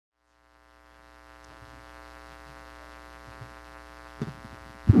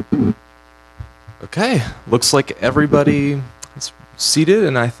Okay, looks like everybody is seated,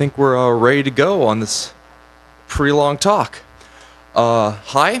 and I think we're ready to go on this pretty long talk.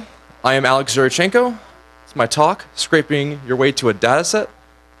 Hi, I am Alex Zharichenko. It's my talk, Scraping Your Way to a Dataset.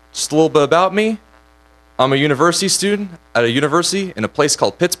 Just a little bit about me. I'm a university student at a university in a place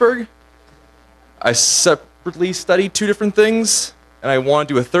called Pittsburgh. I separately study two different things, and I want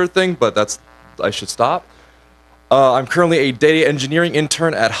to do a third thing, but I should stop. I'm currently a data engineering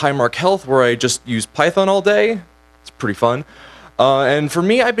intern at Highmark Health, where I just use Python all day. It's pretty fun. And for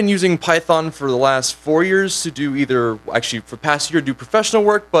me, I've been using Python for the last 4 years to do actually for the past year do professional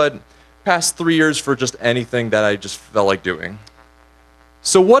work, but past 3 years for just anything that I just felt like doing.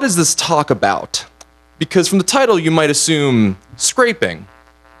 So what is this talk about? Because from the title, you might assume scraping.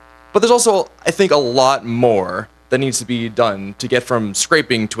 But there's also, I think, a lot more that needs to be done to get from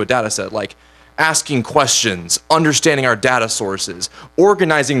scraping to a dataset, like asking questions, understanding our data sources,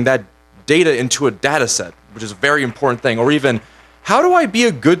 organizing that data into a dataset, which is a very important thing, or even, how do I be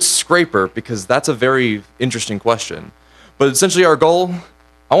a good scraper? Because that's a very interesting question. But essentially our goal,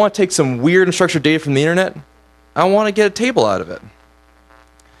 I want to take some weird unstructured data from the internet, I want to get a table out of it.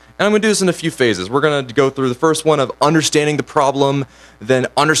 And I'm going to do this in a few phases. We're going to go through the first one of understanding the problem, then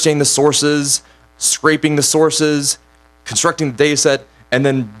understanding the sources, scraping the sources, constructing the dataset, and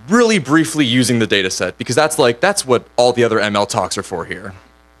then really briefly using the dataset, because that's what all the other ML talks are for here.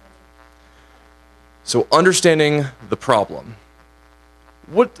 So understanding the problem.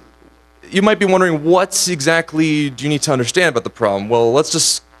 You might be wondering, what exactly do you need to understand about the problem? Well, let's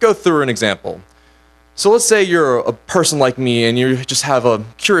just go through an example. So let's say you're a person like me and you just have a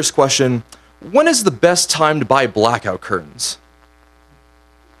curious question. When is the best time to buy blackout curtains?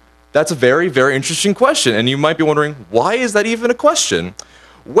 That's a very, very interesting question, and you might be wondering, why is that even a question?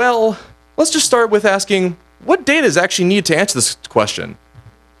 Well, let's just start with asking, what data is actually needed to answer this question?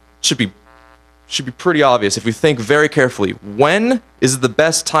 Should be pretty obvious if we think very carefully. When is the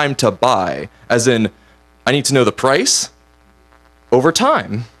best time to buy? As in, I need to know the price over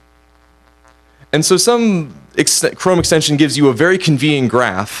time. And so some Chrome extension gives you a very convenient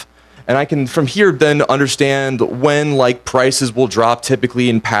graph, and I can, from here, then understand when prices will drop typically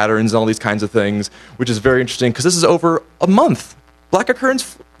in patterns and all these kinds of things, which is very interesting because this is over a month. Blackout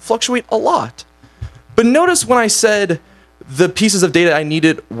curtains fluctuate a lot. But notice when I said the pieces of data I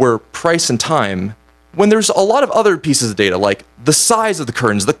needed were price and time, when there's a lot of other pieces of data, like the size of the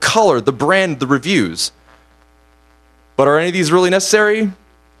curtains, the color, the brand, the reviews. But are any of these really necessary?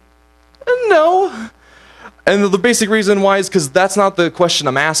 No. And the basic reason why is because that's not the question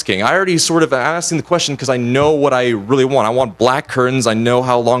I'm asking. I already I'm asking the question because I know what I really want. I want black curtains. I know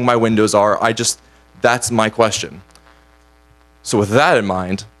how long my windows are. That's my question. So with that in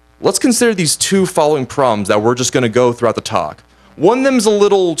mind, let's consider these two following problems that we're just going to go throughout the talk. One of them is a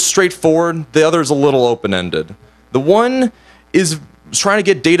little straightforward. The other is a little open-ended. The one is trying to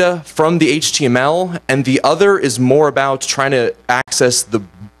get data from the HTML, and the other is more about trying to access the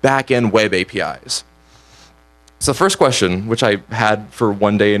back-end web APIs. So the first question, which I had for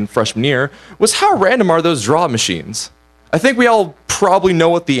one day in freshman year, was how random are those draw machines? I think we all probably know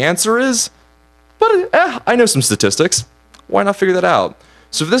what the answer is, but I know some statistics. Why not figure that out?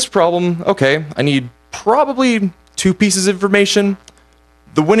 So for this problem, okay, I need probably two pieces of information,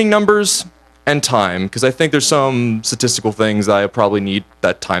 the winning numbers and time, because I think there's some statistical things that I probably need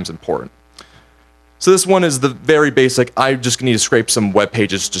that time's important. So this one is the very basic, I just need to scrape some web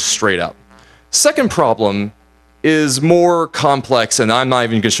pages just straight up. Second problem is more complex, and I'm not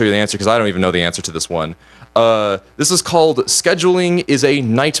even going to show you the answer because I don't even know the answer to this one. This is called Scheduling is a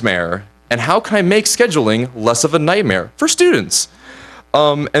Nightmare, and how can I make scheduling less of a nightmare for students?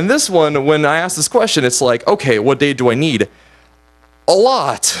 And this one, when I ask this question, it's like, okay, what data do I need? A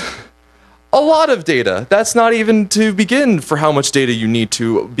lot. A lot of data. That's not even to begin for how much data you need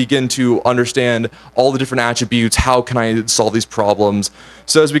to begin to understand all the different attributes. How can I solve these problems?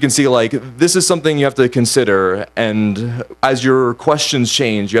 So as we can see, this is something you have to consider, and as your questions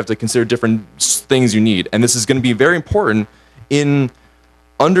change, you have to consider different things you need. And this is going to be very important in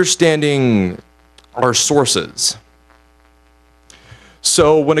understanding our sources.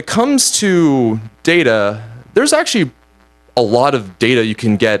 So when it comes to data, there's actually a lot of data you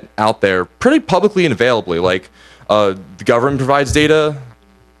can get out there pretty publicly and availably. The government provides data,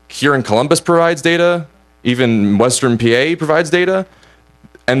 here in Columbus provides data, even Western PA provides data,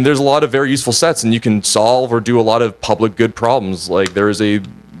 and there's a lot of very useful sets, and you can solve or do a lot of public good problems. Actually,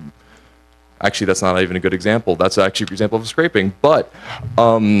 that's not even a good example. That's actually an example of scraping, but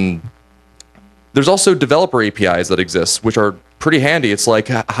there's also developer APIs that exist, which are pretty handy. It's like,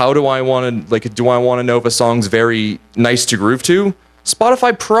 how do I want to, do I want to know if a song's very nice to groove to?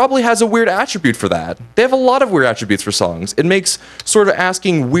 Spotify probably has a weird attribute for that. They have a lot of weird attributes for songs. It makes sort of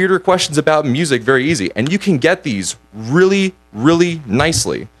asking weirder questions about music very easy, and you can get these really, really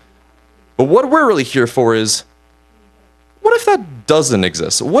nicely. But what we're really here for is, what if that doesn't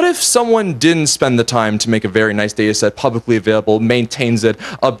exist? What if someone didn't spend the time to make a very nice data set publicly available, maintains it,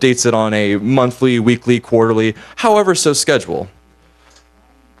 updates it on a monthly, weekly, quarterly, however so schedule?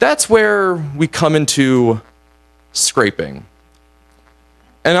 That's where we come into scraping.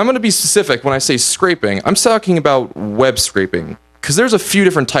 And I'm going to be specific when I say scraping. I'm talking about web scraping, because there's a few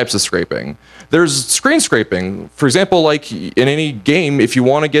different types of scraping. There's screen scraping. For example, like in any game, if you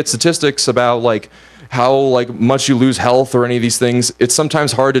want to get statistics about like how much you lose health or any of these things, it's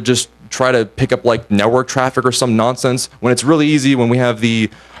sometimes hard to just try to pick up like network traffic or some nonsense, when it's really easy when we have the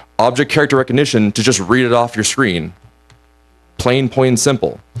object character recognition to just read it off your screen. Plain and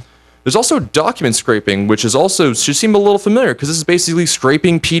simple. There's also document scraping, which is also should seem a little familiar, because this is basically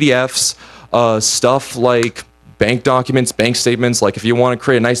scraping PDFs, stuff like bank documents, bank statements. Like if you want to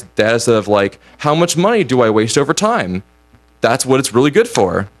create a nice data set of like, how much money do I waste over time? That's what it's really good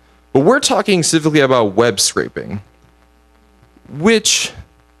for. But we're talking specifically about web scraping, which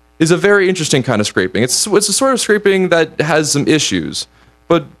is a very interesting kind of scraping. It's a sort of scraping that has some issues.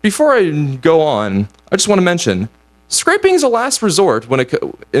 But before I go on, I just want to mention, scraping is a last resort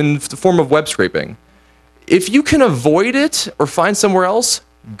in the form of web scraping. If you can avoid it or find somewhere else,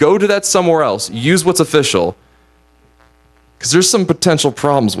 go to that somewhere else. Use what's official, because there's some potential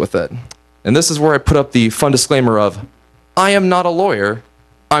problems with it. And this is where I put up the fun disclaimer of, I am not a lawyer,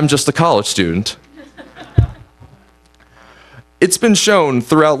 I'm just a college student. It's been shown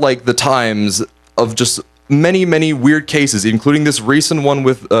throughout like the times of just many weird cases, including this recent one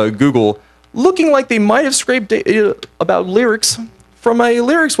with Google, looking like they might have scraped data about lyrics from a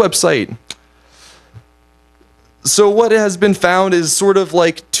lyrics website. So what has been found is sort of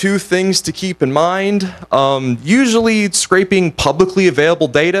like two things to keep in mind. Usually scraping publicly available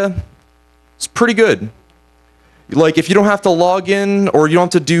data is pretty good. Like if you don't have to log in, or you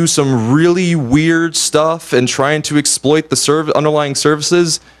don't have to do some really weird stuff and trying to exploit the underlying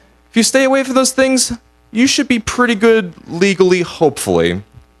services, if you stay away from those things, you should be pretty good legally, hopefully.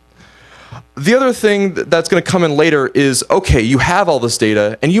 The other thing that's going to come in later is, okay, you have all this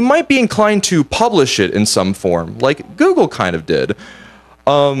data, and you might be inclined to publish it in some form, like Google kind of did.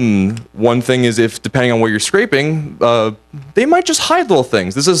 One thing is, if depending on where you're scraping, they might just hide little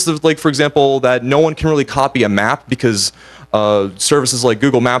things. This is like, for example, that no one can really copy a map because services like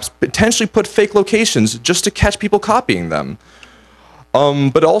Google Maps potentially put fake locations just to catch people copying them.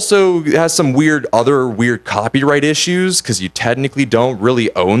 But also it has some other weird copyright issues, because you technically don't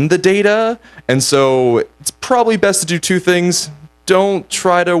really own the data, and so it's probably best to do two things. Don't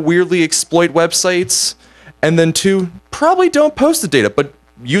try to weirdly exploit websites, and then two, probably don't post the data, but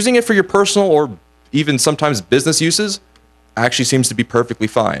using it for your personal or even sometimes business uses actually seems to be perfectly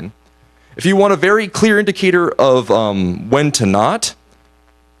fine. If you want a very clear indicator of when to not,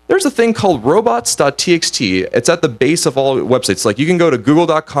 there's a thing called robots.txt. It's at the base of all websites. Like you can go to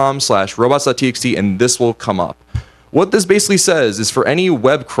google.com/robots.txt and this will come up. What this basically says is, for any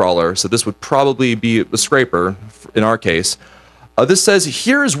web crawler, so this would probably be a scraper in our case, this says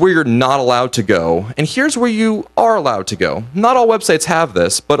here's where you're not allowed to go, and here's where you are allowed to go. Not all websites have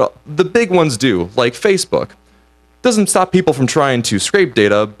this, but the big ones do, like Facebook. Doesn't stop people from trying to scrape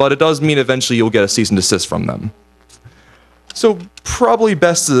data, but it does mean eventually you'll get a cease and desist from them. So probably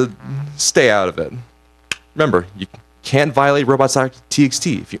best to stay out of it. Remember, you can't violate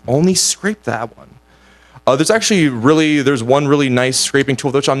robots.txt if you only scrape that one. There's one really nice scraping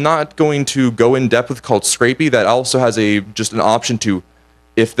tool, which I'm not going to go in depth with, called Scrapey, that also has just an option to,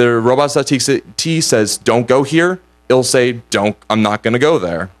 if the robots.txt says don't go here, it'll say I'm not going to go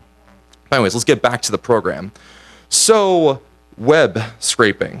there. Anyways, let's get back to the program. So, web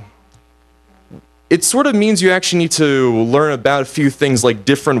scraping. It sort of means you actually need to learn about a few things like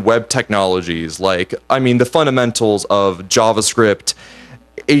different web technologies, like, the fundamentals of JavaScript,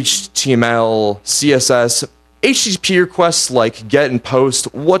 HTML, CSS, HTTP requests like GET and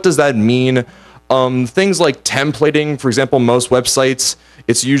POST. What does that mean? Things like templating, for example, most websites,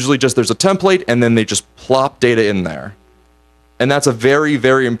 it's usually just there's a template and then they just plop data in there. And that's a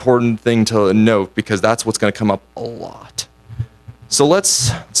very important thing to note, because that's what's going to come up a lot. So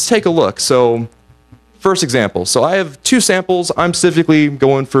let's take a look. So first example. So I have two samples. I'm specifically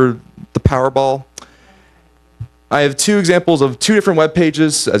going for the Powerball. I have two examples of two different web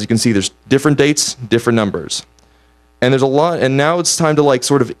pages. As you can see, there's different dates, different numbers. And there's a lot, and now it's time to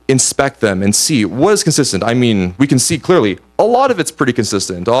sort of inspect them and see what is consistent. We can see clearly a lot of it's pretty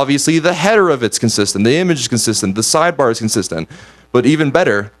consistent. Obviously, the header of it's consistent, the image is consistent, the sidebar is consistent. But even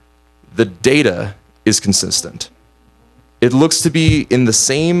better, the data is consistent. It looks to be in the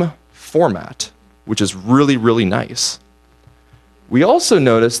same format, which is really, really nice. We also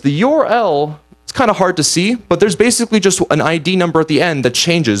notice the URL, it's kind of hard to see, but there's basically just an ID number at the end that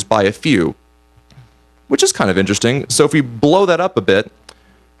changes by a few, which is kind of interesting. So if we blow that up a bit,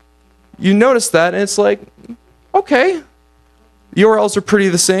 you notice that, and it's like, okay, the URLs are pretty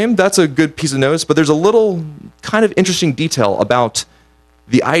the same. That's a good piece of notice, but there's a little kind of interesting detail about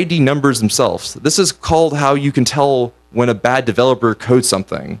the ID numbers themselves. This is called how you can tell when a bad developer codes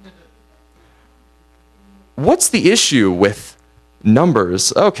something. What's the issue with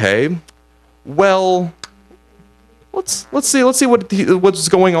numbers? Okay, well, let's see what's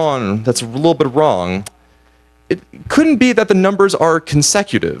going on that's a little bit wrong. It couldn't be that the numbers are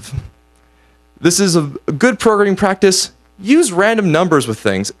consecutive. This is a good programming practice. Use random numbers with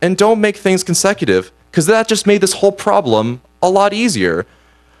things and don't make things consecutive, because that just made this whole problem a lot easier.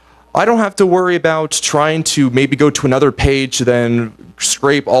 I don't have to worry about trying to maybe go to another page, then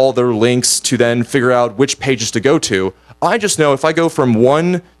scrape all their links to then figure out which pages to go to. I just know if I go from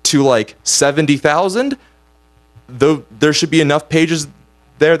 1 to like 70,000, there should be enough pages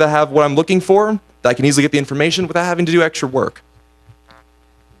there that have what I'm looking for, that I can easily get the information without having to do extra work.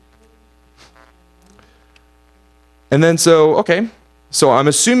 And then okay, so I'm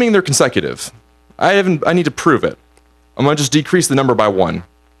assuming they're consecutive. I need to prove it. I'm gonna just decrease the number by 1.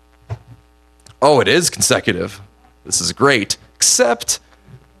 Oh, it is consecutive. This is great. Except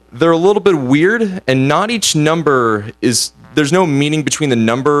they're a little bit weird, and not each number there's no meaning between the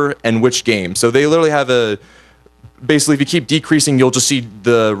number and which game. So they literally have basically if you keep decreasing, you'll just see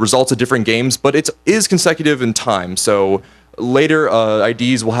the results of different games, but it is consecutive in time. So later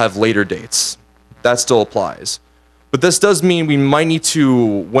IDs will have later dates. That still applies. But this does mean we might need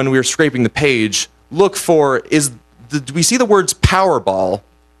to, when we're scraping the page, look for, do we see the words Powerball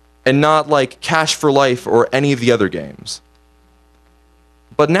and not like Cash for Life or any of the other games?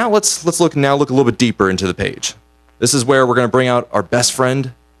 But now let's look a little bit deeper into the page. This is where we're going to bring out our best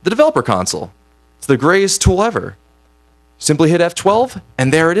friend, the developer console. It's the greatest tool ever. Simply hit F12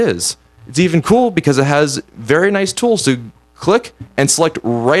 and there it is. It's even cool because it has very nice tools to click and select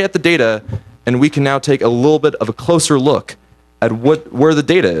right at the data, and we can now take a little bit of a closer look at where the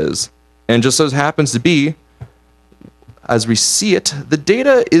data is. And just so it happens to be, as we see it, the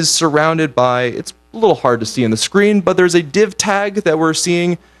data is surrounded by, it's a little hard to see on the screen, but there's a div tag that we're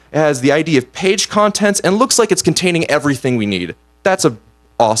seeing. It has the ID of page contents and looks like it's containing everything we need. That's an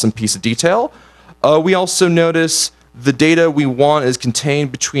awesome piece of detail. We also notice the data we want is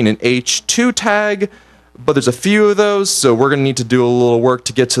contained between an H2 tag, but there's a few of those, so we're going to need to do a little work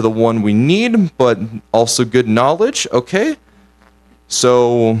to get to the one we need, but also good knowledge. Okay,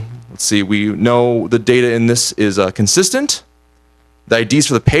 so let's see, we know the data in this is consistent. The IDs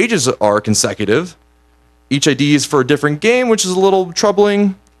for the pages are consecutive. Each ID is for a different game, which is a little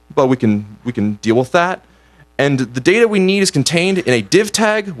troubling, but we can deal with that. And the data we need is contained in a div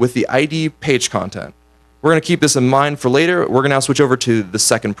tag with the ID page content. We're going to keep this in mind for later. We're going to now switch over to the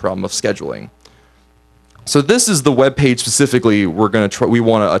second problem of scheduling. So this is the web page specifically we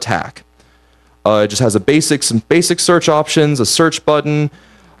want to attack. It just has some basic search options, a search button.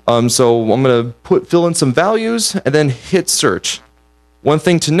 So I'm going to fill in some values and then hit search. One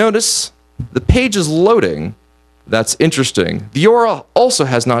thing to notice, the page is loading. That's interesting. The URL also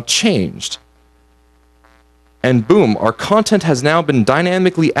has not changed. And boom, our content has now been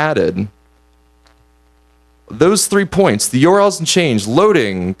dynamically added. Those 3 points, the URL hasn't changed,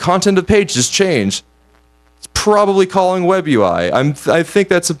 loading, content of the page has changed. It's probably calling web UI. I think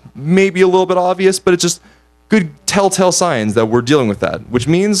that's maybe a little bit obvious, but it's just good telltale signs that we're dealing with that, which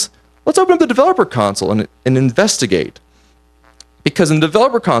means let's open up the developer console and investigate. Because in the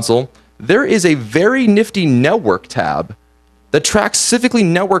developer console, there is a very nifty network tab that tracks specifically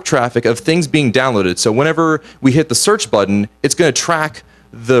network traffic of things being downloaded. So whenever we hit the search button, it's going to track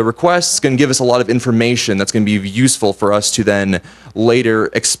the requests, going to give us a lot of information that's going to be useful for us to then later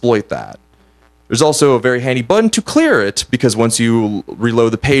exploit that. There's also a very handy button to clear it, because once you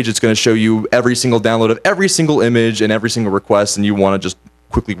reload the page, it's going to show you every single download of every single image and every single request, and you want to just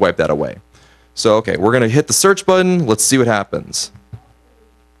quickly wipe that away. So okay, we're going to hit the search button. Let's see what happens.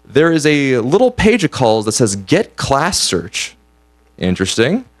 There is a little page of calls that says get class search.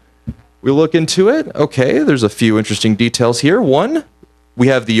 Interesting. We look into it. Okay, there's a few interesting details here. One, we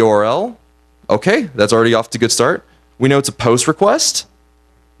have the URL. Okay, that's already off to a good start. We know it's a post request.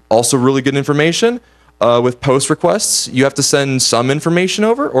 Also really good information. With post requests, you have to send some information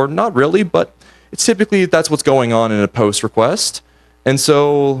over, or not really, but it's typically that's what's going on in a post request. And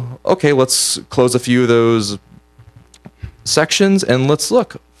so, okay, let's close a few of those sections, and let's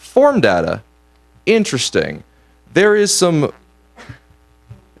look. Form data. Interesting. There is some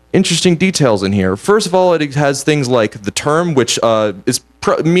interesting details in here. First of all, it has things like the term, which is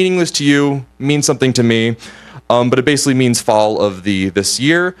meaningless to you, means something to me, but it basically means fall of this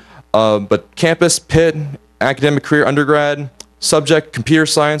year. But campus, PIT, academic career, undergrad, subject, computer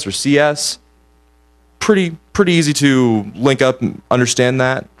science or CS. Pretty easy to link up and understand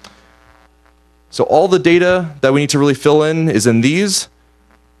that. So all the data that we need to really fill in is in these.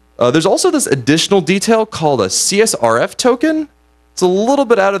 There's also this additional detail called a CSRF token. It's a little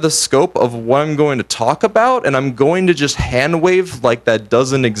bit out of the scope of what I'm going to talk about, and I'm going to just hand wave like that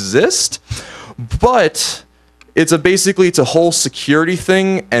doesn't exist. But it's a whole security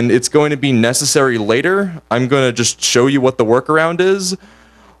thing, and it's going to be necessary later. I'm going to just show you what the workaround is.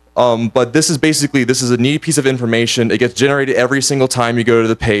 But this is a neat piece of information. It gets generated every single time you go to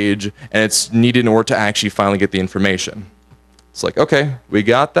the page, and it's needed in order to actually finally get the information. It's like, okay, we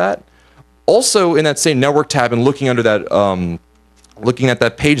got that. Also, in that same network tab and looking under that, looking at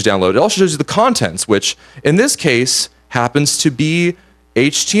that page download, it also shows you the contents, which in this case happens to be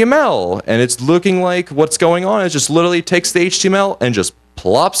HTML, and it's looking like what's going on. It just literally takes the HTML and just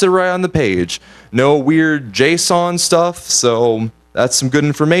plops it right on the page. No weird JSON stuff, so that's some good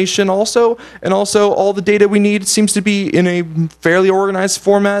information also. And also, all the data we need seems to be in a fairly organized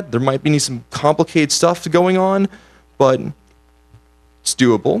format. There might be some complicated stuff going on, but it's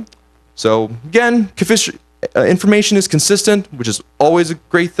doable. So again, information is consistent, which is always a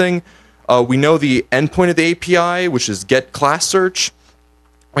great thing. We know the endpoint of the API, which is get class search.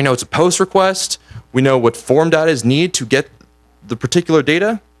 We know it's a post request. We know what form data is needed to get the particular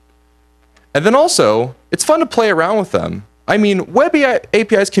data. And then also, it's fun to play around with them. I mean, web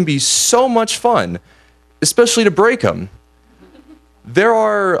APIs can be so much fun, especially to break them. There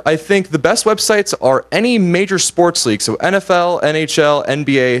are, I think, the best websites are any major sports league. So NFL, NHL,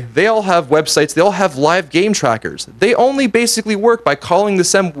 NBA, they all have websites. They all have live game trackers. They only basically work by calling the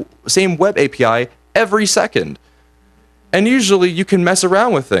same web API every second. And usually you can mess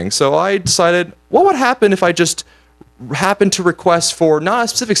around with things. So I decided, what would happen if I just happened to request for not a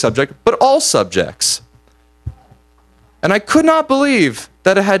specific subject, but all subjects? And I could not believe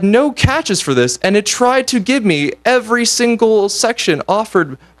that it had no catches for this, and it tried to give me every single section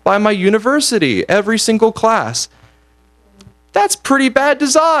offered by my university, every single class. That's pretty bad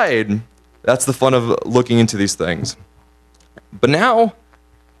design. That's the fun of looking into these things. But now,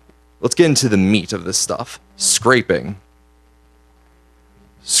 let's get into the meat of this stuff. Scraping.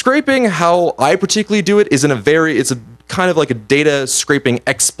 Scraping, how I particularly do it, is it's a kind of like a data scraping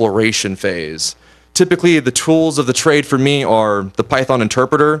exploration phase. Typically, the tools of the trade for me are the Python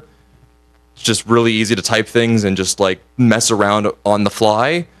interpreter. It's just really easy to type things and just like mess around on the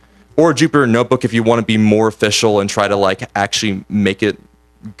fly. Or Jupyter Notebook if you want to be more official and try to like actually make it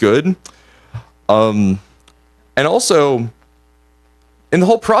good. And also, in the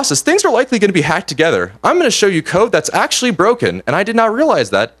whole process, things are likely going to be hacked together. I'm going to show you code that's actually broken, and I did not realize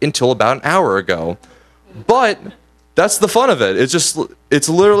that until about an hour ago. But that's the fun of it. It's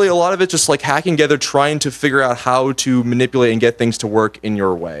literally a lot of it just like hacking together, trying to figure out how to manipulate and get things to work in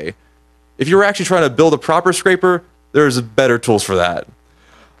your way. If you're actually trying to build a proper scraper, there's better tools for that.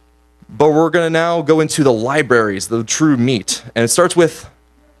 But we're going to now go into the libraries, the true meat. And it starts with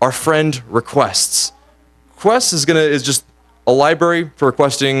our friend requests. Requests is just a library for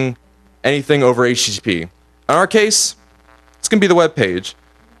requesting anything over HTTP. In our case, it's going to be the web page.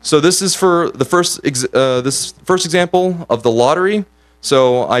 So this is for the first example of the lottery.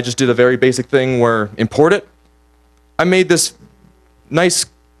 So I just did a very basic thing where import it. I made this nice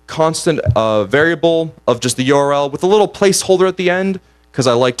constant variable of just the URL with a little placeholder at the end because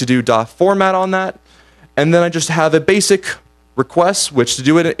I like to do .format on that. And then I just have a basic request, which to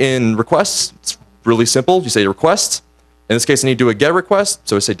do it in requests, it's really simple. You say request. In this case, I need to do a GET request,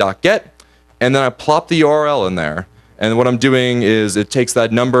 so I say .get, and then I plop the URL in there. And what I'm doing is it takes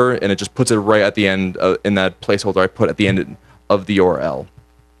that number and it just puts it right at the end in that placeholder I put at the end of the URL.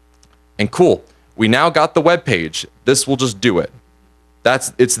 And cool, we now got the web page. This will just do it.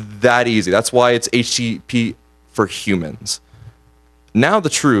 It's that easy. That's why it's HTTP for humans. Now the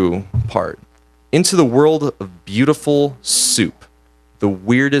true part. Into the world of beautiful soup, the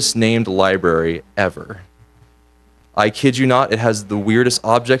weirdest named library ever. I kid you not, it has the weirdest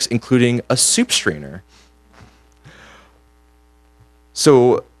objects, including a soup strainer.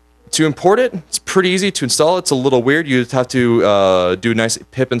 So to import it, it's pretty easy. To install it's a little weird. You just have to do a nice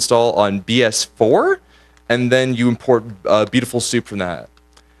pip install on BS4, and then you import beautiful soup from that.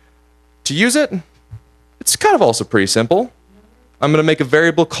 To use it, it's kind of also pretty simple. I'm going to make a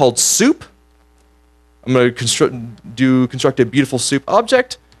variable called soup, I'm going to construct a beautiful soup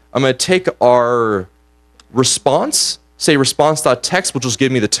object. I'm going to take our response, say response.text, which will just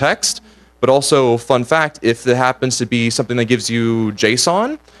give me the text. But also, fun fact, if it happens to be something that gives you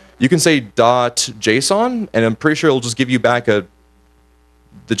JSON, you can say .json, and I'm pretty sure it'll just give you back the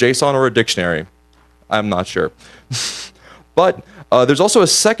JSON or a dictionary. I'm not sure. But there's also a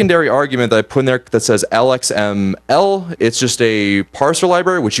secondary argument that I put in there that says LXML. It's just a parser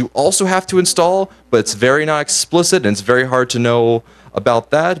library, which you also have to install, but it's very not explicit, and it's very hard to know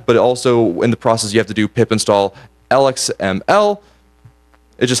about that. But also, in the process, you have to do pip install LXML.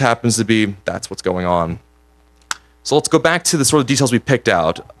 It just happens to be that's what's going on. So let's go back to the sort of details we picked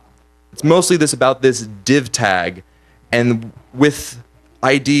out. It's mostly about this div tag and with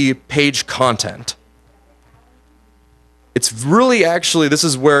ID page content. It's really actually, this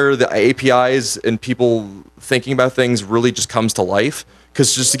is where the APIs and people thinking about things really just comes to life.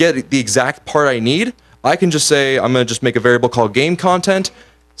 Because just to get the exact part I need, I can just say, I'm going to just make a variable called game content.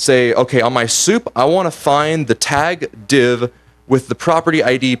 Say, okay, on my soup, I want to find the tag div with the property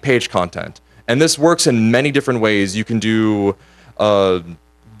ID page content. And this works in many different ways. You can do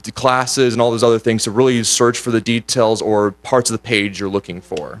classes and all those other things to really search for the details or parts of the page you're looking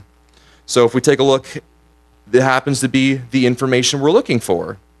for. So if we take a look, it happens to be the information we're looking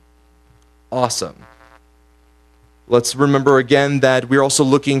for. Awesome. Let's remember again that we're also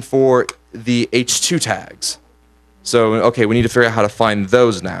looking for the H2 tags. So, okay, we need to figure out how to find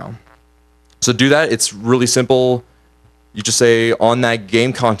those now. So to do that, it's really simple. You just say on that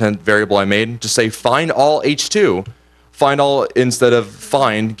game content variable I made, just say find all H2. Find all instead of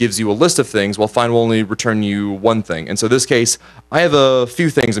find gives you a list of things, while find will only return you one thing. And so in this case, I have a few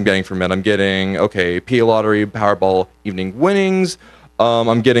things I'm getting from it. I'm getting, okay, PA Lottery, Powerball, evening winnings.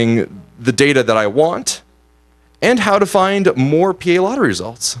 I'm getting the data that I want, and how to find more PA Lottery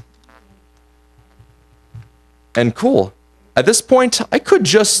results. And cool. At this point, I could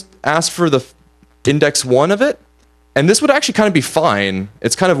just ask for the index 1 of it, and this would actually kind of be fine.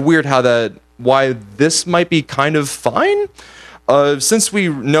 It's kind of weird why this might be kind of fine. Since we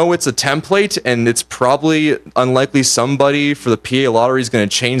know it's a template and it's probably unlikely somebody for the PA Lottery is going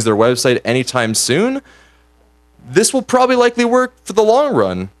to change their website anytime soon, this will probably likely work for the long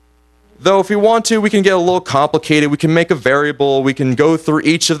run. Though if we want to, we can get a little complicated. We can make a variable. We can go through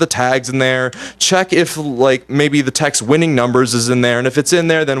each of the tags in there, check if like maybe the text winning numbers is in there, and if it's in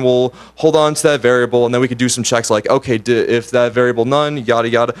there, then we'll hold on to that variable, and then we could do some checks like, okay, if that variable none, yada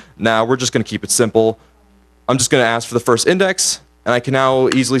yada. Now we're just going to keep it simple. I'm just going to ask for the first index, and I can now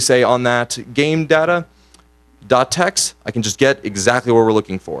easily say on that game data .text, I can just get exactly what we're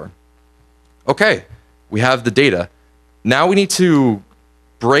looking for. Okay, we have the data. Now we need to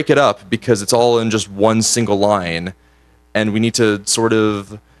break it up because it's all in just one single line, and we need to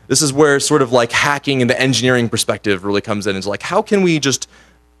this is where sort of like hacking and the engineering perspective really comes in. It's like, how can we just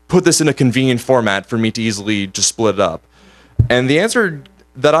put this in a convenient format for me to easily just split it up? And the answer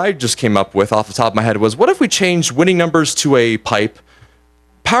that I just came up with off the top of my head was, what if we changed winning numbers to a pipe,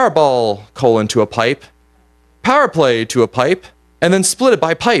 Powerball : to a pipe, Power Play to a pipe, and then split it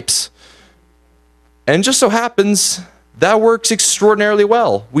by pipes? And just so happens that works extraordinarily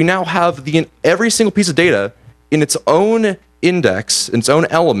well. We now have every single piece of data in its own index, in its own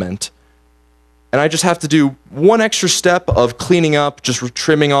element, and I just have to do one extra step of cleaning up, just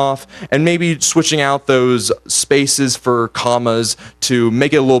trimming off, and maybe switching out those spaces for commas to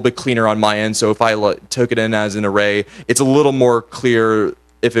make it a little bit cleaner on my end. So if I took it in as an array, it's a little more clear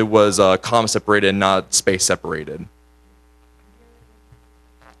if it was comma separated and not space separated.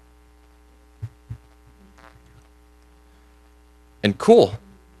 And cool.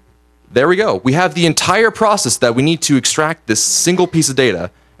 There we go. We have the entire process that we need to extract this single piece of data.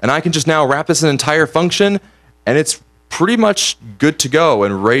 And I can just now wrap this in an entire function, and it's pretty much good to go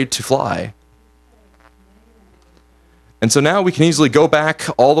and ready to fly. And so now we can easily go back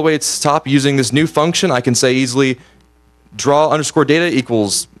all the way to the top using this new function. I can say easily draw underscore data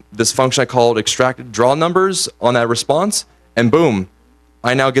equals this function I called extract draw numbers on that response, and boom,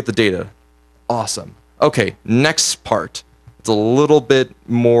 I now get the data. Awesome. Okay, next part. It's a little bit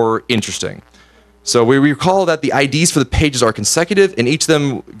more interesting. So we recall that the IDs for the pages are consecutive, and each of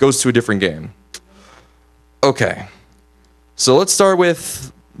them goes to a different game. Okay, so let's start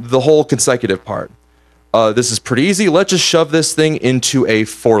with the whole consecutive part. This is pretty easy. Let's just shove this thing into a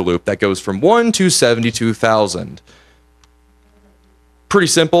for loop that goes from 1 to 72,000. Pretty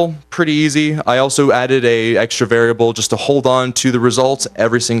simple, pretty easy. I also added an extra variable just to hold on to the results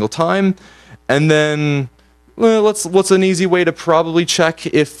every single time. And then what's an easy way to probably check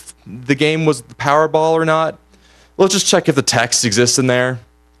if the game was the Powerball or not? Let's just check if the text exists in there.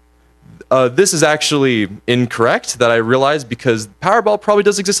 This is actually incorrect that I realized because Powerball probably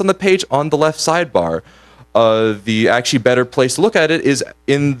does exist on the page on the left sidebar. The actually better place to look at it is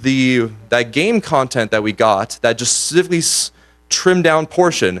in that game content that we got, that just specifically trimmed down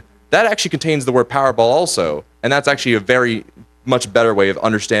portion. That actually contains the word Powerball also, and that's actually a very much better way of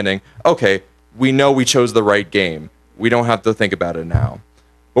understanding, okay, we know we chose the right game. We don't have to think about it now.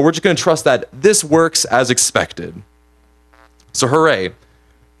 But we're just going to trust that this works as expected. So hooray.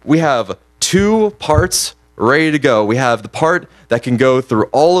 We have 2 parts ready to go. We have the part that can go through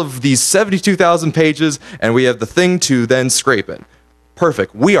all of these 72,000 pages, and we have the thing to then scrape it.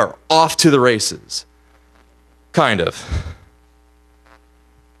 Perfect. We are off to the races. Kind of.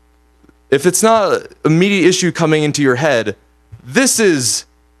 If it's not an immediate issue coming into your head, this is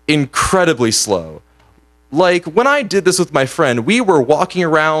incredibly slow. Like, when I did this with my friend, we were walking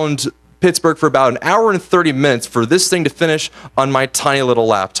around Pittsburgh for about an hour and 30 minutes for this thing to finish on my tiny little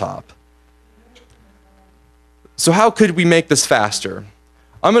laptop. So how could we make this faster?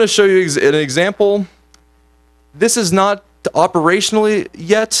 I'm going to show you an example. This is not operationally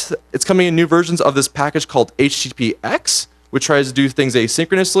yet. It's coming in new versions of this package called HTTPX, which tries to do things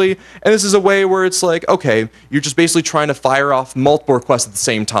asynchronously. And this is a way where it's like, okay, you're just basically trying to fire off multiple requests at the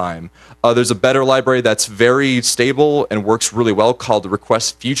same time. There's a better library that's very stable and works really well called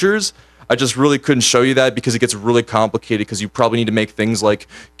Request Futures. I just really couldn't show you that because it gets really complicated because you probably need to make things like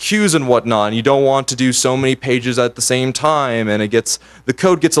queues and whatnot. And you don't want to do so many pages at the same time, and the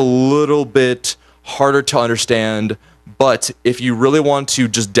code gets a little bit harder to understand. But if you really want to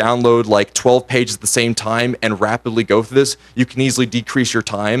just download like 12 pages at the same time and rapidly go through this, you can easily decrease your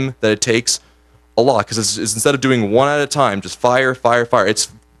time that it takes a lot, because it's instead of doing one at a time, just fire,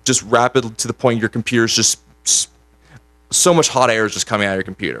 it's just rapid to the point your computer's just so much hot air is just coming out of your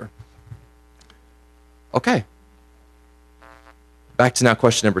computer. Okay. Back to now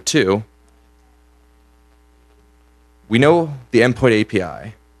question number 2. We know the endpoint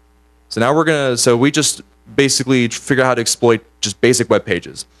API. So now we just basically figure out how to exploit just basic web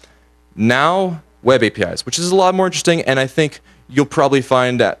pages. Now, web APIs, which is a lot more interesting, and I think you'll probably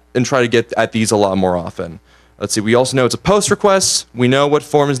find that and try to get at these a lot more often. Let's see, we also know it's a post request. We know what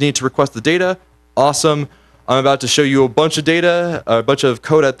forms need to request the data. Awesome. I'm about to show you a bunch of data, a bunch of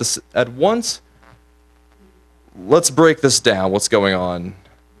code at once. Let's break this down, what's going on.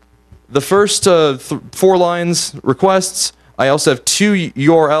 The first 4 lines, requests. I also have 2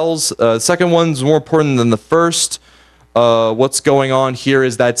 URLs. The second one's more important than the first. What's going on here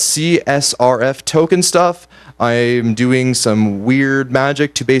is that CSRF token stuff. I'm doing some weird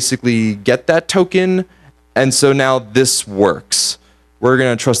magic to basically get that token, and so now this works. We're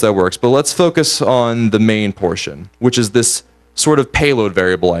going to trust that works, but let's focus on the main portion, which is this sort of payload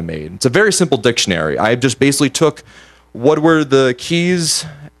variable I made. It's a very simple dictionary. I just basically took what were the keys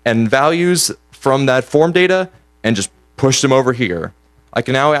and values from that form data and just pushed them over here. I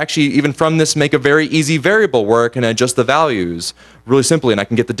can now actually, even from this, make a very easy variable where I can adjust the values really simply, and I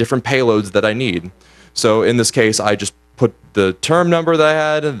can get the different payloads that I need. So in this case, I just put the term number that I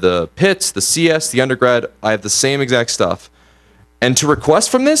had, the PITs, the CS, the undergrad. I have the same exact stuff. And to request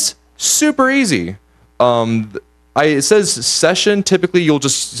from this, super easy. It says session. Typically, you'll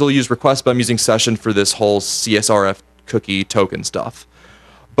still use request, but I'm using session for this whole CSRF cookie token stuff.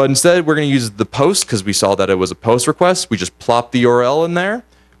 But instead, we're going to use the post because we saw that it was a post request. We just plop the URL in there,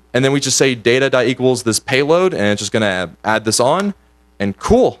 and then we just say data.equals this payload, and it's just going to add this on, and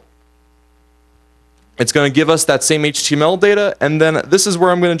cool. It's going to give us that same HTML data, and then this is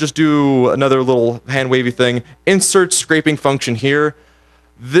where I'm going to just do another little hand-wavy thing. Insert scraping function here.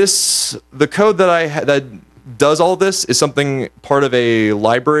 The code that does all this is something part of a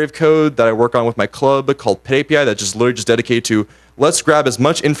library of code that I work on with my club called Pit API that just literally just dedicated to let's grab as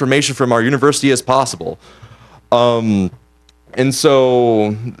much information from our university as possible. And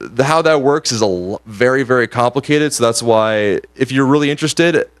so how that works is very, very complicated. So that's why if you're really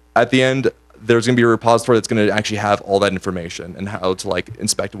interested, at the end, there's going to be a repository that's going to actually have all that information and how to like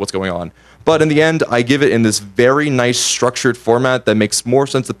inspect what's going on. But in the end, I give it in this very nice structured format that makes more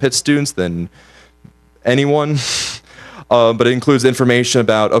sense to Pitt students than anyone. But it includes information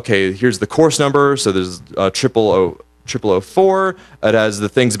about, okay, here's the course number. So there's 0004. It has the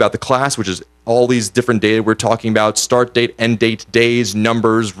things about the class, which is all these different data we're talking about, start date, end date, days,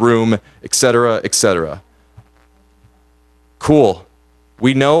 numbers, room, etc., etc. Cool.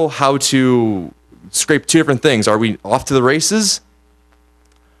 We know how to scrape 2 different things. Are we off to the races?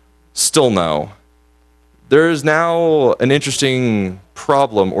 Still no. There is now an interesting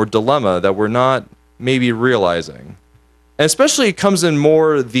problem or dilemma that we're not maybe realizing. And especially it comes in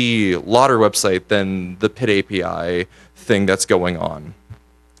more the Lauder website than the Pit API thing that's going on.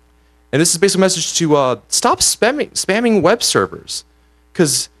 And this is basically a message to stop spamming web servers.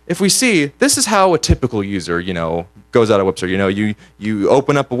 Because if we see, this is how a typical user, goes out of a web server. You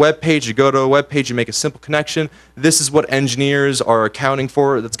open up a web page, you go to a web page, you make a simple connection. This is what engineers are accounting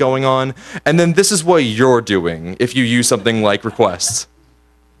for that's going on. And then this is what you're doing if you use something like requests.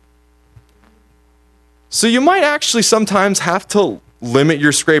 So you might actually sometimes have to limit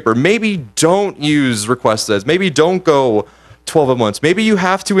your scraper. Maybe don't use request as. Maybe don't go 12 at once. Maybe you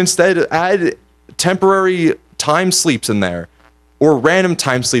have to instead add temporary time sleeps in there, or random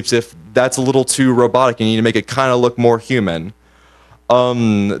time sleeps if that's a little too robotic and you need to make it kind of look more human.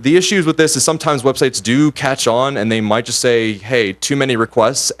 The issues with this is sometimes websites do catch on and they might just say, hey, too many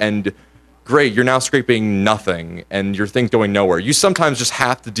requests, and great, you're now scraping nothing and your thing's going nowhere. You sometimes just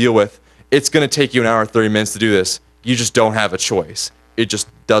have to deal with, it's going to take you an hour, 30 minutes to do this. You just don't have a choice. It just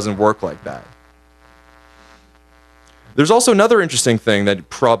doesn't work like that. There's also another interesting thing that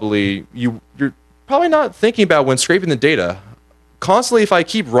you're probably not thinking about when scraping the data. Constantly, if I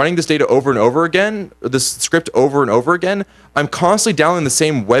keep running this data over and over again, or this script over and over again, I'm constantly downloading the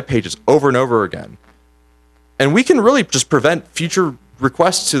same web pages over and over again. And we can really just prevent future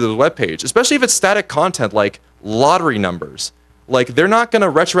requests to the web page, especially if it's static content like lottery numbers. Like, they're not going to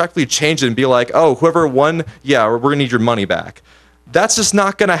retroactively change it and be like, oh, whoever won, yeah, we're going to need your money back. That's just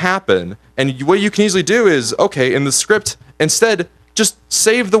not going to happen. And what you can easily do is, okay, in the script, instead, just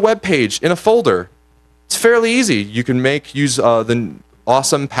save the web page in a folder. It's fairly easy. You can use the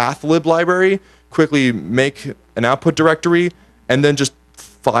awesome pathlib library, quickly make an output directory, and then just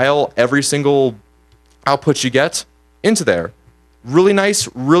file every single output you get into there. Really nice,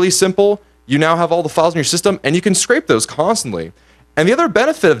 really simple. You now have all the files in your system, and you can scrape those constantly. And the other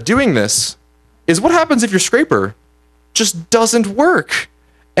benefit of doing this is what happens if your scraper just doesn't work,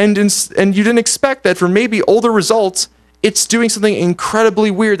 and you didn't expect that for maybe older results, it's doing something incredibly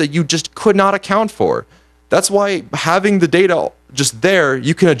weird that you just could not account for. That's why having the data just there,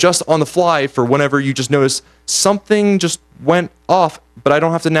 you can adjust on the fly for whenever you just notice something just went off, but I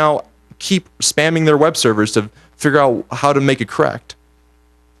don't have to now keep spamming their web servers to figure out how to make it correct.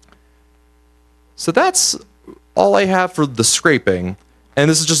 So that's all I have for the scraping. And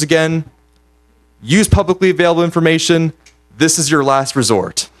this is just, again, use publicly available information. This is your last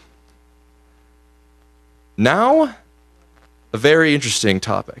resort. Now, a very interesting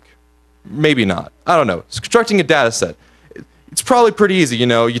topic. Maybe not. I don't know. It's constructing a data set. It's probably pretty easy.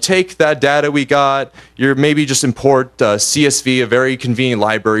 You take that data we got, you maybe just import CSV, a very convenient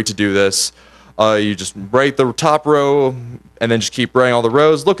library to do this. You just write the top row and then just keep writing all the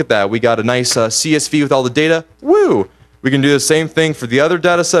rows. Look at that. We got a nice CSV with all the data. Woo! We can do the same thing for the other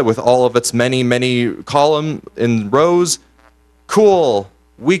data set with all of its many, many columns and rows. Cool.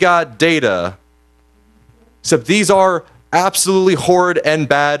 We got data. Except these are absolutely horrid and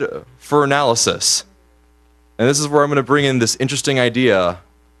bad for analysis. And this is where I'm going to bring in this interesting idea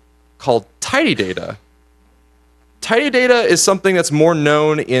called tidy data. Tidy data is something that's more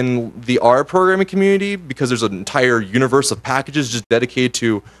known in the R programming community because there's an entire universe of packages just dedicated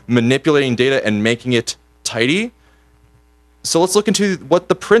to manipulating data and making it tidy. So let's look into what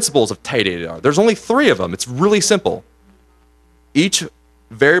the principles of tidy data are. There's only 3 of them. It's really simple. Each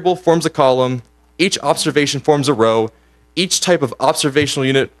variable forms a column. Each observation forms a row. Each type of observational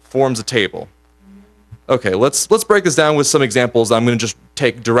unit forms a table. Okay, let's break this down with some examples I'm going to just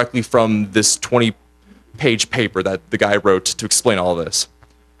take directly from this 20-page paper that the guy wrote to explain all of this.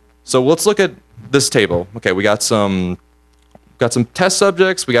 So let's look at this table. Okay, we got some test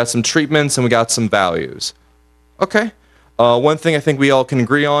subjects, we got some treatments, and we got some values. Okay. One thing I think we all can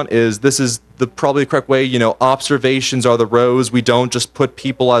agree on is this is probably the correct way. Observations are the rows. We don't just put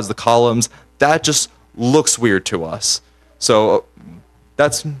people as the columns. That just looks weird to us. So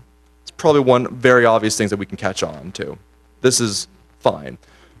that's probably one very obvious thing that we can catch on to. This is fine.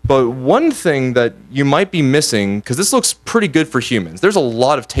 But one thing that you might be missing, because this looks pretty good for humans. There's a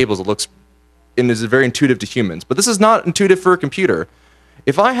lot of tables that looks and is very intuitive to humans, but this is not intuitive for a computer.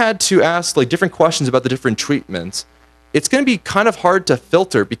 If I had to ask different questions about the different treatments, it's going to be kind of hard to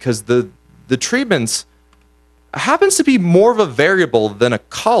filter because the treatments happens to be more of a variable than a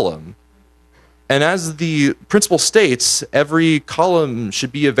column. And as the principle states, every column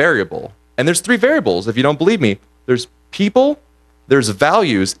should be a variable. And there's 3 variables, if you don't believe me. There's people, there's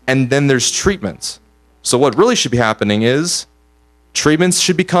values, and then there's treatments. So what really should be happening is treatments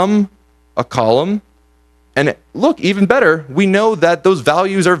should become a column. And look, even better, we know that those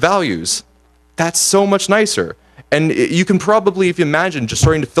values are values. That's so much nicer. And you can probably, if you imagine, just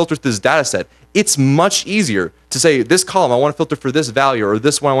starting to filter through this data set, it's much easier to say, this column I want to filter for this value, or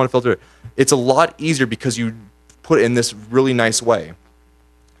this one I want to filter. It's a lot easier because you put it in this really nice way.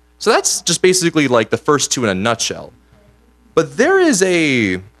 So that's just basically like the first two in a nutshell. But there is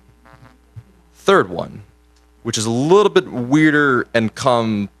a third one, which is a little bit weirder and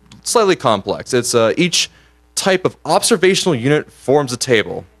slightly complex. It's each type of observational unit forms a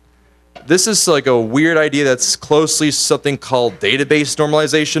table. This is like a weird idea that's closely something called database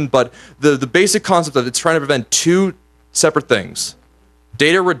normalization, but the basic concept of it's trying to prevent two separate things.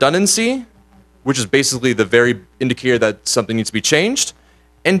 Data redundancy, which is basically the very indicator that something needs to be changed,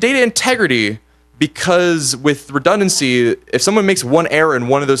 and data integrity, because with redundancy, if someone makes one error in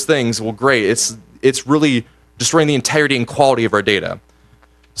one of those things, well, great, it's really destroying the integrity and quality of our data.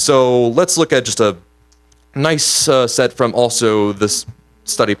 So let's look at just a nice set from also this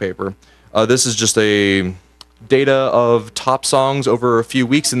study paper. This is just a data of top songs over a few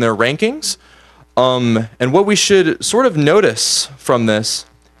weeks in their rankings. And what we should sort of notice from this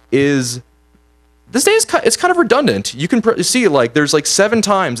is this data is kind of redundant. You can see like there's like 7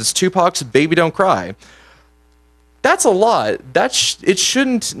 times it's Tupac's "Baby Don't Cry." That's a lot. It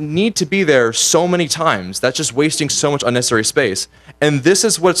shouldn't need to be there so many times. That's just wasting so much unnecessary space. And this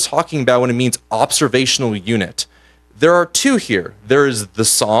is what it's talking about when it means observational unit. There are 2 here. There is the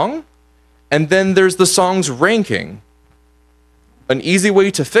song, and then there's the song's ranking. An easy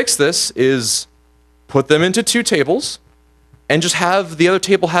way to fix this is put them into 2 tables, and just have the other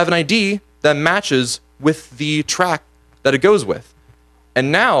table have an ID that matches with the track that it goes with.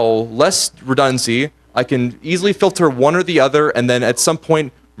 And now, less redundancy, I can easily filter one or the other and then at some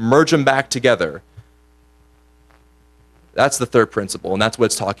point merge them back together. That's the third principle, and that's what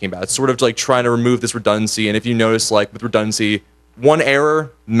it's talking about. It's sort of like trying to remove this redundancy, and if you notice, like with redundancy, one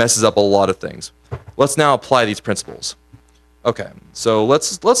error messes up a lot of things. Let's now apply these principles. Okay, so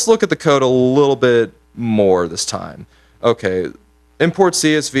let's look at the code a little bit more this time. Okay, import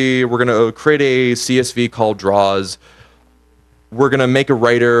CSV. We're going to create a CSV called draws. We're going to make a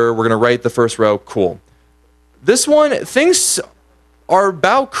writer. We're going to write the first row. Cool. This one, things are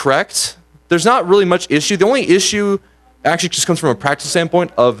about correct. There's not really much issue. The only issue actually just comes from a practice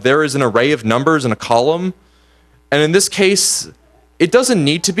standpoint of there is an array of numbers in a column. And in this case, it doesn't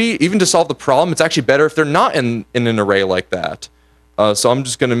need to be. Even to solve the problem, it's actually better if they're not in an array like that. So I'm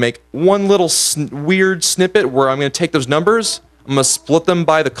just going to make one little weird snippet where I'm going to take those numbers, I'm going to split them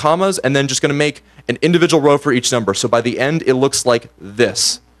by the commas, and then just going to make an individual row for each number. So by the end, it looks like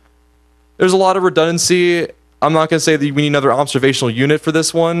this. There's a lot of redundancy. I'm not going to say that we need another observational unit for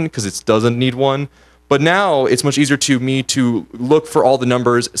this one, because it doesn't need one. But now, it's much easier to me to look for all the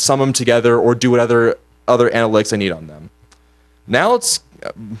numbers, sum them together, or do whatever other analytics I need on them. Now let's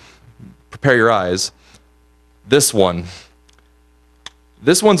prepare your eyes. This one.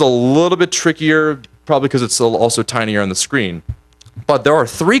 This one's a little bit trickier, probably because it's also tinier on the screen. But there are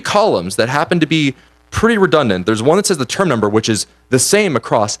 3 columns that happen to be pretty redundant. There's one that says the term number, which is the same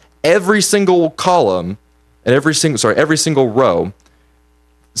across every single column and every single row.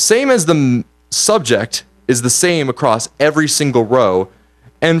 Same as the subject is the same across every single row,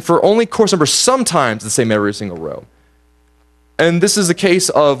 and for only course number, sometimes the same every single row. And this is the case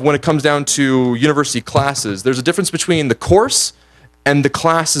of when it comes down to university classes. There's a difference between the course and the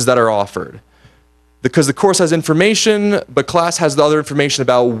classes that are offered. Because the course has information, but class has the other information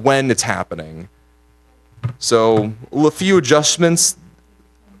about when it's happening. So a few adjustments.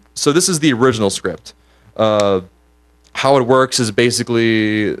 So this is the original script. How it works is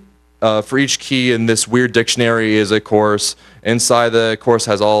basically for each key in this weird dictionary is a course. Inside the course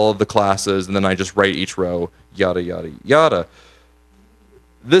has all of the classes, and then I just write each row, yada, yada, yada.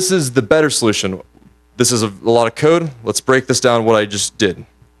 This is the better solution. This is a lot of code. Let's break this down what I just did.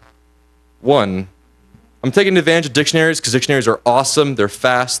 1, I'm taking advantage of dictionaries because dictionaries are awesome. They're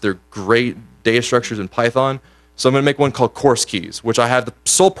fast. They're great data structures in Python. So I'm going to make one called course keys, which I have the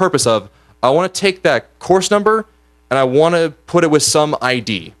sole purpose of, I want to take that course number and I want to put it with some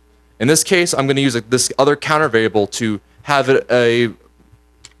ID. In this case, I'm going to use this other counter variable to have it a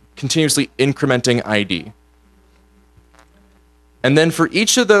continuously incrementing ID. And then for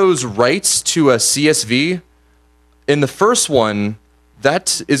each of those writes to a CSV, in the first one, I'm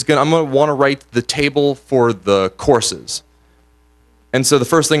going to want to write the table for the courses. And so the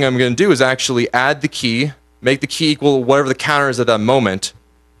first thing I'm going to do is actually add the key, make the key equal whatever the counter is at that moment,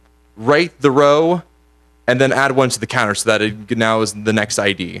 write the row, and then add one to the counter so that it now is the next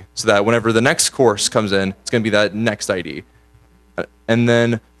ID. So that whenever the next course comes in, it's going to be that next ID. And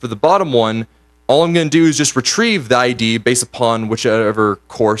then for the bottom one, all I'm going to do is just retrieve the ID based upon whichever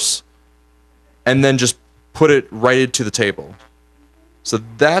course, and then just put it right into the table. So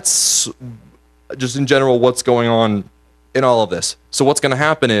that's just in general what's going on in all of this. So what's going to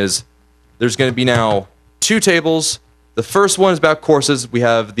happen is there's going to be now 2 tables, The first one is about courses. We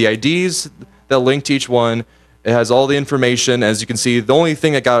have the IDs that link to each one. It has all the information. As you can see, the only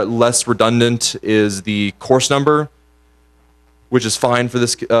thing that got less redundant is the course number, which is fine for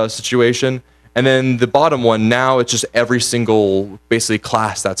this situation. And then the bottom one, now it's just every single, basically,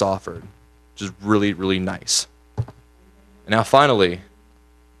 class that's offered, which is really, really nice. And now finally,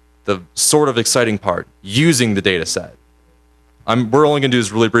 the sort of exciting part, using the data set. We're only going to do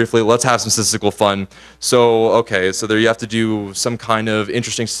this really briefly. Let's have some statistical fun. So, okay, so there you have to do some kind of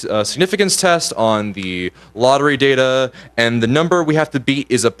interesting significance test on the lottery data, and the number we have to beat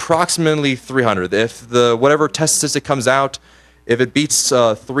is approximately 300. If whatever test statistic comes out, if it beats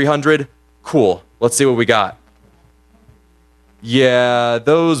 300, cool. Let's see what we got. Yeah,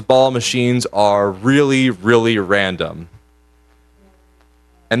 those ball machines are really, really random.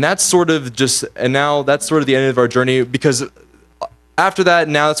 And that's sort of now that's sort of the end of our journey, because after that,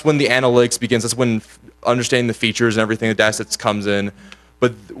 now that's when the analytics begins. That's when understanding the features and everything, the Datasets comes in.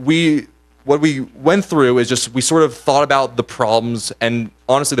 But what we went through is just, we sort of thought about the problems, and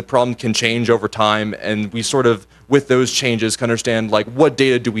honestly, the problem can change over time, and we sort of, with those changes, can understand, like, what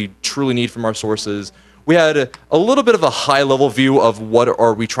data do we truly need from our sources. We had a little bit of a high-level view of what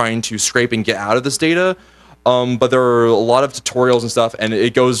are we trying to scrape and get out of this data. But there are a lot of tutorials and stuff, and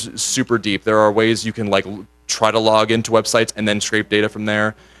it goes super deep. There are ways you can, like, try to log into websites and then scrape data from there.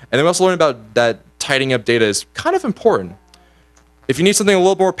 And then we also learned about that tidying up data is kind of important. If you need something a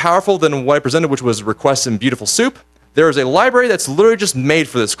little more powerful than what I presented, which was requests in beautiful soup, there is a library that's literally just made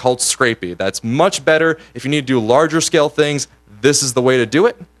for this called Scrapey. That's much better. If you need to do larger scale things, this is the way to do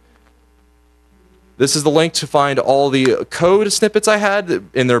it. This is the link to find all the code snippets I had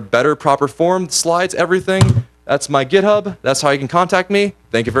in their better, proper form, slides, everything. That's my GitHub. That's how you can contact me.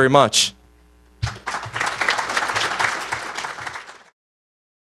 Thank you very much.